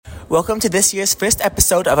Welcome to this year's first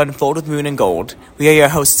episode of Unfold with Moon and Gold. We are your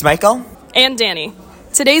hosts, Michael and Danny.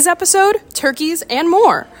 Today's episode, turkeys and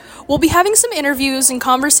more. We'll be having some interviews and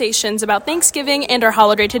conversations about Thanksgiving and our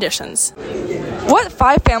holiday traditions. What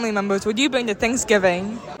 5 family members would you bring to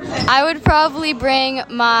Thanksgiving? I would probably bring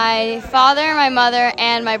my father, my mother,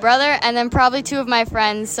 and my brother, and then probably 2 of my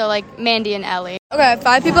friends, so like Mandy and Ellie. Okay,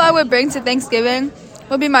 5 people I would bring to Thanksgiving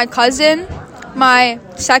would be my cousin, my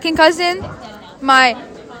second cousin, my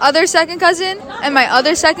other second cousin, and my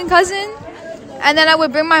other second cousin. And then I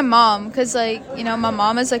would bring my mom, because, my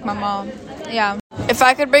mom is like my mom. Yeah. If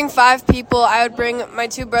I could bring 5 people, I would bring my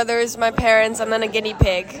 2 brothers, my parents, and then a guinea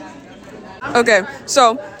pig. Okay,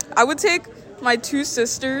 so I would take my 2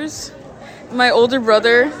 sisters, my older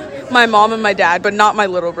brother, my mom, and my dad, but not my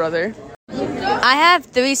little brother. I have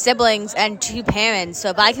 3 siblings and 2 parents, so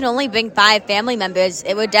if I can only bring 5 family members,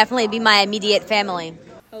 it would definitely be my immediate family.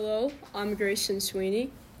 Hello, I'm Grayson Sweeney.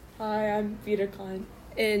 Hi, I'm Vita Klein.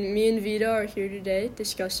 And me and Vita are here today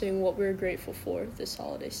discussing what we're grateful for this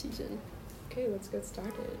holiday season. Okay, let's get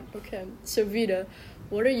started. Okay, so Vita,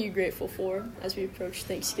 what are you grateful for as we approach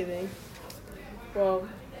Thanksgiving? Well,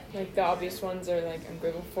 the obvious ones are, I'm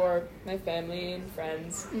grateful for my family and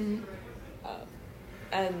friends. Mm-hmm.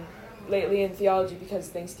 And lately in theology, because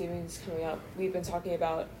Thanksgiving is coming up, we've been talking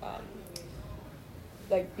about,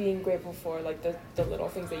 being grateful for, the little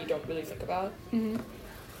things that you don't really think about. Mm-hmm.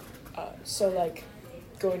 So,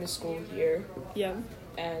 going to school here. Yeah.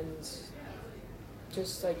 And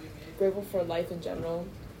just, grateful for life in general.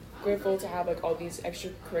 Grateful to have, all these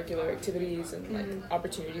extracurricular activities and,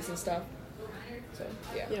 opportunities and stuff. So,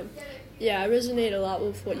 yeah. Yeah, I resonate a lot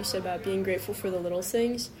with what you said about being grateful for the little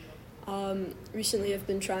things. Recently I've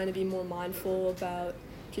been trying to be more mindful about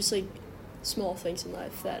just, small things in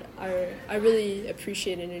life that I really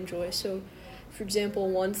appreciate and enjoy. So, for example,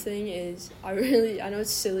 one thing is I know it's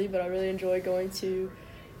silly, but I really enjoy going to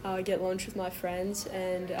get lunch with my friends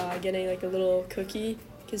and getting, a little cookie,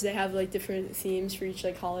 because they have, different themes for each,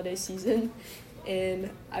 holiday season. And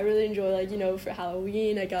I really enjoy, for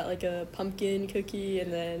Halloween, I got, a pumpkin cookie,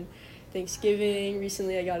 and then Thanksgiving,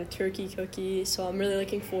 recently I got a turkey cookie, so I'm really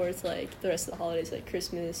looking forward to, the rest of the holidays,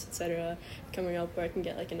 Christmas, etc., coming up, where I can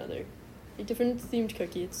get, another different themed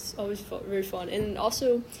cookie. It's always very fun. And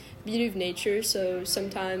also, beauty of nature, so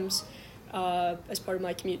sometimes, as part of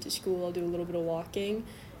my commute to school, I'll do a little bit of walking,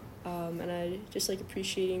 and I just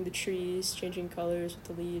appreciating the trees, changing colors with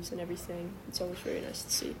the leaves and everything. It's always very nice to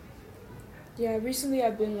see. Yeah, recently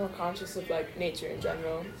I've been more conscious of, nature in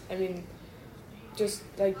general. I mean, just,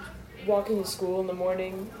 walking to school in the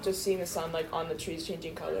morning, just seeing the sun, on the trees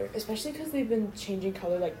changing color. Especially because they've been changing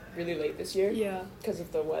color, really late this year. Yeah. Because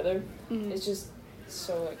of the weather. Mm-hmm. It's just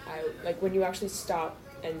so, when you actually stop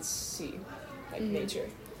and see, mm-hmm. nature.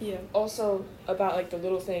 Yeah. Also, about, the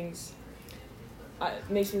little things, it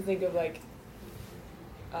makes me think of,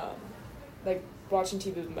 watching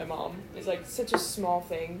TV with my mom is, such a small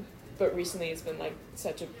thing. But recently it's been,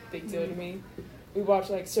 such a big deal to me. We watch,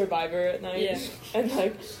 Survivor at night. Yeah.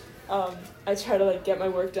 And, I try to, get my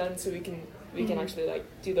work done so we can mm-hmm. actually,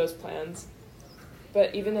 do those plans.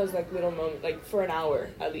 But even those, little moments, for an hour,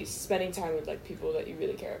 at least, spending time with, people that you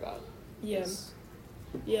really care about. Yeah.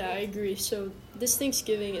 Yeah, I agree. So this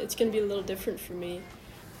Thanksgiving, it's going to be a little different for me.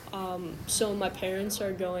 So my parents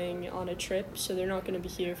are going on a trip, so they're not going to be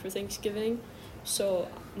here for Thanksgiving. So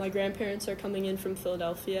my grandparents are coming in from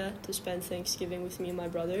Philadelphia to spend Thanksgiving with me and my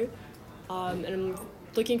brother. And I'm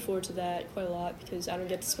looking forward to that quite a lot because I don't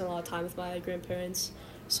get to spend a lot of time with my grandparents.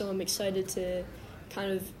 So I'm excited to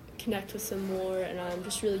kind of connect with them more, and I'm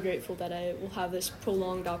just really grateful that I will have this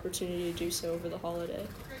prolonged opportunity to do so over the holiday.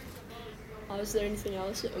 Is there anything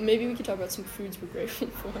else? Maybe we could talk about some foods we're grateful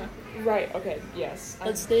for. Right, okay, yes.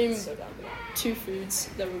 Let's name 2 foods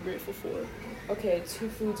that we're grateful for. Okay, 2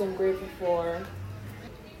 foods I'm grateful for.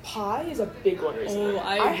 Pie is a big one recently. Oh,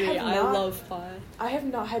 I agree. I love pie. I have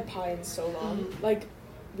not had pie in so long. Mm-hmm.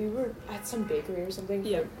 We were at some bakery or something.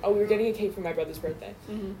 Yeah. We were getting a cake for my brother's birthday.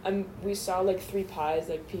 Mm-hmm. We saw, 3 pies,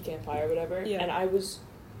 pecan pie or whatever. Yeah. And I was,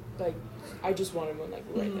 I just wanted one, right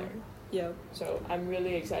mm-hmm. there. Yeah. So I'm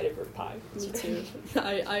really excited for pie. Me too.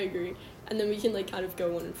 I agree. And then we can, kind of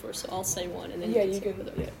go 1 and 4. So I'll say one, and then you can.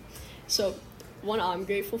 Yeah. So, one I'm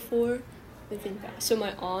grateful for, I think back. So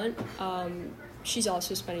my aunt, she's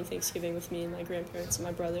also spending Thanksgiving with me and my grandparents and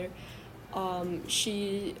my brother.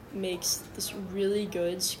 She makes this really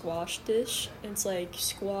good squash dish. It's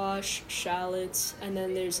squash, shallots, and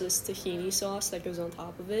then there's this tahini sauce that goes on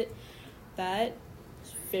top of it. That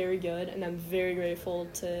is very good, and I'm very grateful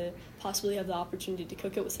to possibly have the opportunity to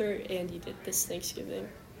cook it with her and eat it this Thanksgiving.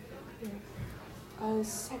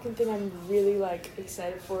 Second thing I'm really like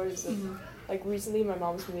excited for is like recently my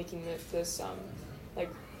mom's been making this like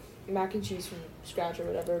mac and cheese from scratch or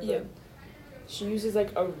whatever. But she uses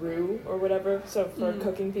like a roux or whatever, so for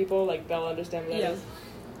cooking people, like they'll understand what that is.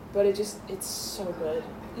 But it's so good,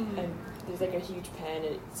 and there's like a huge pan,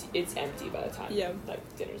 and it's empty by the time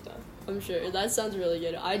like dinner's done. I'm sure that sounds really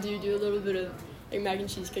good. I do a little bit of like mac and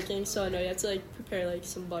cheese cooking, so I know you have to like prepare like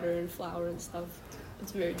some butter and flour and stuff.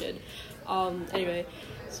 It's very good. Anyway,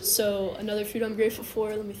 so another food I'm grateful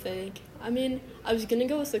for. Let me think. I mean, I was gonna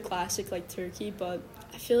go with the classic like turkey, but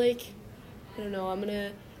I feel like I don't know. I'm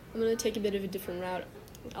gonna take a bit of a different route.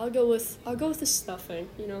 I'll go with the stuffing.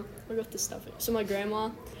 You know, I'll go with the stuffing. So my grandma,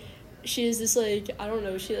 she is this like I don't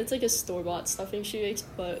know. It's like a store-bought stuffing she makes,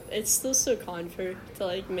 but it's still so kind of her to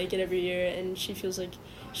like make it every year, and she feels like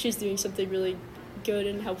she's doing something really good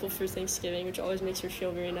and helpful for Thanksgiving, which always makes her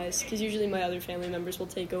feel very nice, because usually my other family members will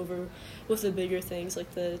take over with the bigger things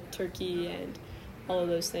like the turkey and all of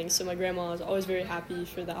those things. So my grandma is always very happy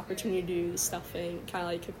for the opportunity to do the stuffing, kind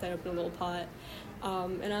of like cook that up in a little pot,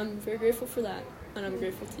 and I'm very grateful for that, and I'm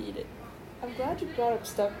grateful to eat it. I'm glad you brought up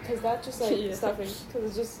stuff, because that just like stuffing, because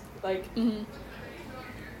it's just like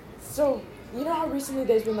so you know how recently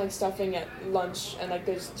there's been like stuffing at lunch, and like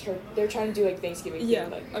they're trying to do like Thanksgiving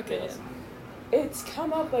food, like meals. It's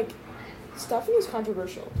come up like stuffing is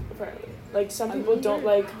controversial apparently. Like some people don't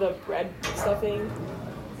like the bread stuffing.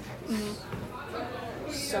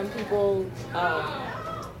 Some people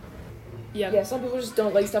some people just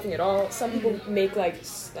don't like stuffing at all. Some people make like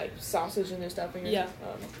sausage in their stuffing.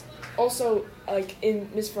 Also, like in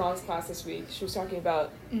Miss Fran's class this week, she was talking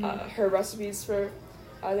about her recipes for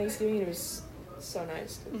Thanksgiving, and it was so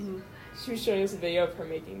nice. She was showing us a video of her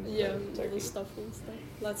making turkey stuffing and stuff.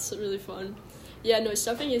 That's really fun. Yeah, no,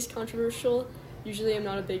 stuffing is controversial. Usually I'm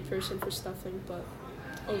not a big person for stuffing, but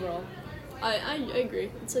overall, I agree.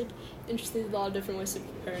 It's like interesting, a lot of different ways to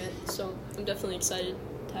prepare it, so I'm definitely excited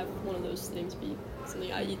to have one of those things be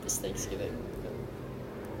something I eat this Thanksgiving.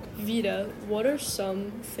 Vita, what are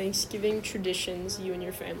some Thanksgiving traditions you and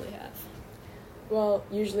your family have? Well,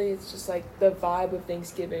 usually it's just like the vibe of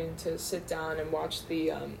Thanksgiving to sit down and watch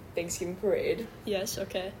the Thanksgiving parade. Yes,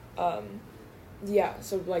 okay.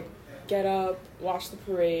 So like get up, watch the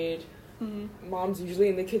parade. Mom's usually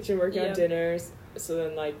in the kitchen working on dinners, so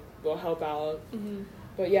then like we'll help out.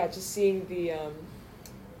 But yeah, just seeing the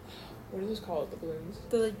what are those called? The balloons?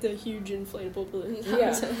 The huge inflatable balloons.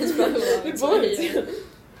 Yeah, the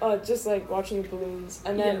balloons. Just like watching the balloons,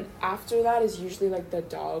 and then after that is usually like the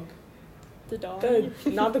dog.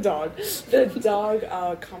 Not the dog. The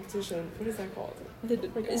dog competition. What is that called?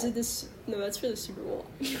 Is it this? No, that's for the Super Bowl.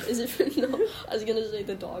 Is it for? No, I was gonna say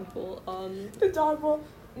the dog bowl. The dog bowl.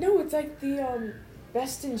 No, it's like the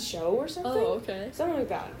Best in Show or something. Oh, okay. Something like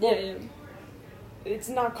that. Well, it's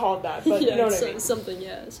not called that, but you know what I mean. Something,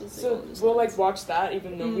 So we'll like watch that,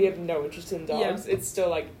 even though we have no interest in dogs. It's still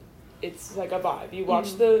like, it's like a vibe. You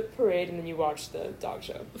watch the parade and then you watch the dog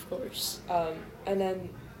show. Of course. And then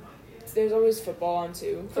there's always football on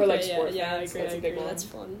too for like sport fans. I agree. That's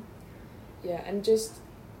fun. Yeah, and just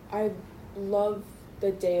I love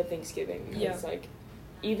the day of Thanksgiving because like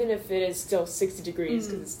even if it is still 60 degrees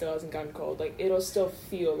because it still hasn't gotten cold, like it'll still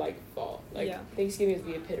feel like fall. Like Thanksgiving is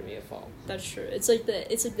the epitome of fall. That's true. It's like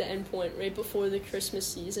the end point right before the Christmas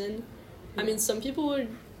season. I mean, some people would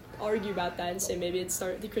argue about that and say maybe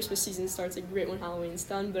the Christmas season starts like right when Halloween's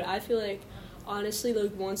done, but I feel like honestly,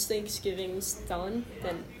 like once Thanksgiving's done,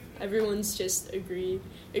 then everyone's just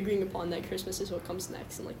agreeing upon that Christmas is what comes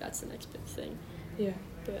next, and like that's the next big thing. Yeah.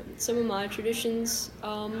 But some of my traditions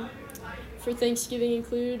for Thanksgiving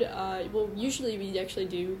include usually we actually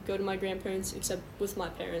do go to my grandparents, except with my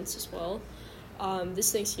parents as well.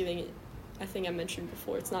 This Thanksgiving, I think I mentioned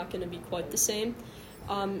before, it's not going to be quite the same.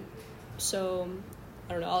 So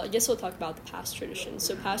I don't know. I guess we'll talk about the past traditions.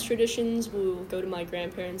 So past traditions, we'll go to my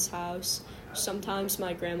grandparents' house. Sometimes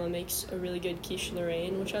my grandma makes a really good quiche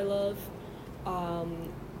Lorraine, which I love.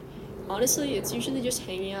 Honestly, it's usually just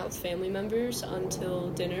hanging out with family members until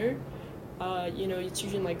dinner. It's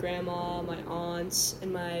usually my grandma, my aunts,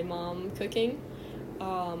 and my mom cooking.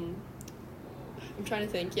 I'm trying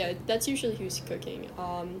to think. Yeah, that's usually who's cooking.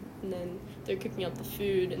 And then they're cooking up the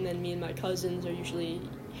food, and then me and my cousins are usually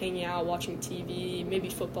hanging out, watching TV. Maybe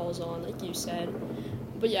football's on, like you said.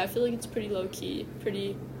 But yeah, I feel like it's pretty low key,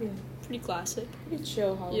 pretty classic. Pretty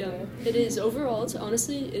chill holiday. Yeah, it is. Overall, it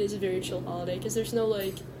is a very chill holiday because there's no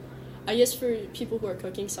like. I guess for people who are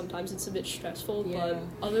cooking, sometimes it's a bit stressful, but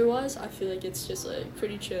otherwise, I feel like it's just like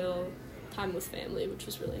pretty chill time with family, which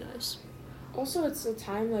is really nice. Also, it's a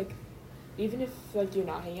time like, even if like you're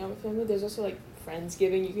not hanging out with family, there's also like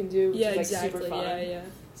Friendsgiving you can do, which Yeah, is like exactly. super fun. Yeah.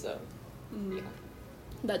 So yeah.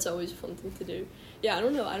 That's always a fun thing to do. Yeah, I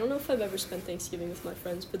don't know if I've ever spent Thanksgiving with my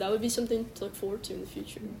friends, but that would be something to look forward to in the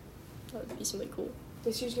future. That would be something cool.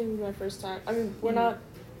 This year's gonna be my first time. I mean, we're not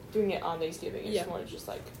doing it on Thanksgiving. It's more just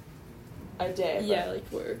like a day. Yeah, like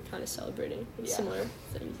we're kind of celebrating similar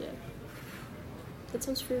things. Yeah, that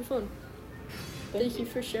sounds pretty fun. Thank you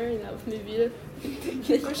for sharing that with me, Vita. Thank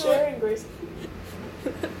you for sharing, Grace.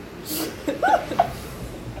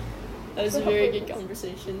 That was a very good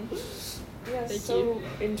conversation. Yeah, Thank so you.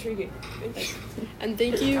 Intriguing. Thank you. And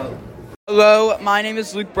thank you. Hello, my name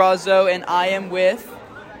is Luke Brazo, and I am with...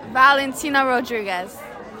 Valentina Rodriguez.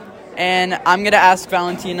 And I'm going to ask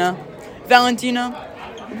Valentina. Valentina,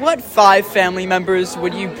 what 5 family members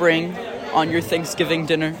would you bring on your Thanksgiving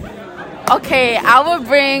dinner? Okay, I would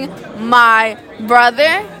bring my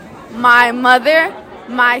brother, my mother,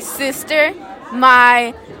 my sister,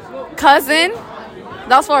 my cousin.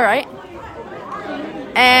 That's 4, right?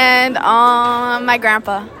 And my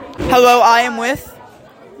grandpa. Hello, I am with...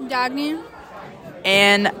 Dagny.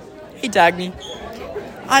 And, hey Dagny,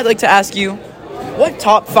 I'd like to ask you, what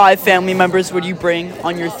top 5 family members would you bring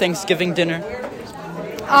on your Thanksgiving dinner?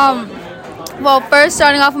 Well, first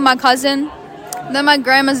starting off with my cousin, then my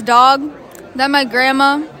grandma's dog, then my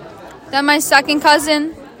grandma, then my second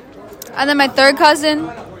cousin, and then my third cousin,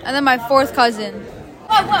 and then my fourth cousin.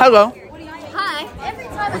 Hello, Hi.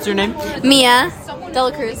 what's your name? Mia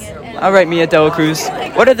Dela Cruz. All right, Mia Dela Cruz.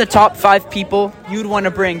 What are the top 5 people you'd want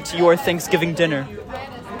to bring to your Thanksgiving dinner?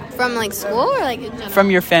 From like school or like in general? From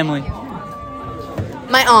your family.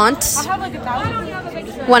 My aunt.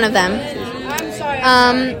 One of them.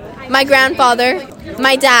 My grandfather,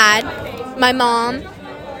 my dad, my mom,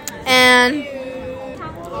 and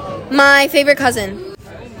my favorite cousin.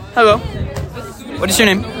 Hello. What is your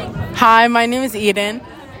name? Hi, my name is Eden.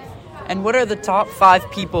 And what are the top 5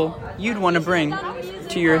 people you'd want to bring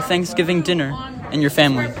to your Thanksgiving dinner and your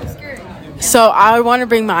family? So I would want to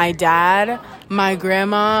bring my dad, my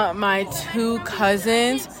grandma, my 2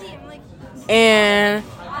 cousins, and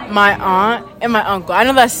my aunt and my uncle. I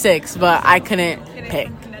know that's 6, but I couldn't pick.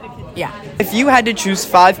 Yeah. If you had to choose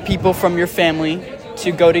 5 people from your family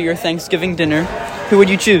to go to your Thanksgiving dinner, who would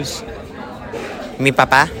you choose? Mi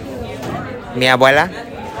papá, mi abuela,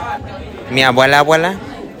 mi abuela,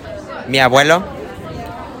 mi abuelo,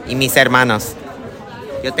 y mis hermanos.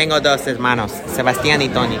 Yo tengo 2 hermanos, Sebastián y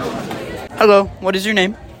Tony. Hello, what is your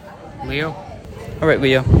name? Leo. All right,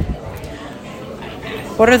 Leo.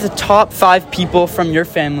 What are the top 5 people from your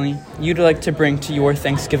family you'd like to bring to your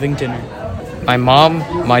Thanksgiving dinner? My mom,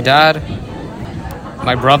 my dad,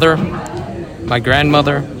 my brother, my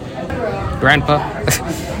grandmother, grandpa.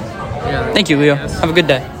 Thank you, Leo. Have a good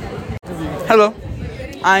day. Hello,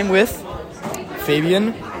 I'm with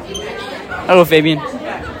Fabian. Hello, Fabian.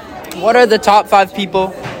 What are the top 5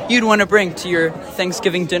 people you'd want to bring to your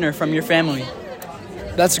Thanksgiving dinner from your family?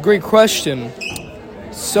 That's a great question.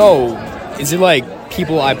 So, is it like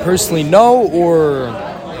people I personally know or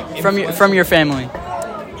from your family?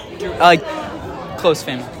 Like close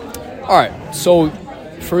family. All right. So,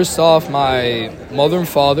 first off, my mother and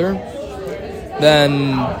father,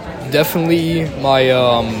 then definitely my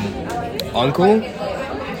uncle,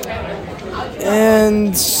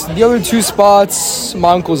 and the other 2 spots,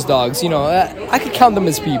 my uncle's dogs. You know, I could count them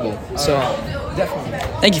as people. So, definitely.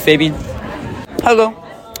 Thank you, Fabian. Hello,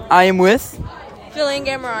 I am with Jillian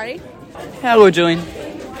Gamarati. Hello, Jillian.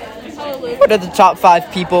 Hello, Luke. What are the top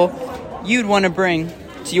 5 people you'd want to bring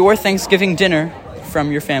to your Thanksgiving dinner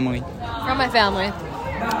from your family? From my family.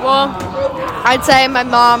 Well, I'd say my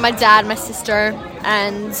mom, my dad, my sister,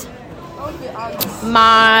 and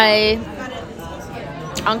my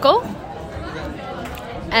uncle,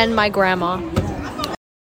 and my grandma.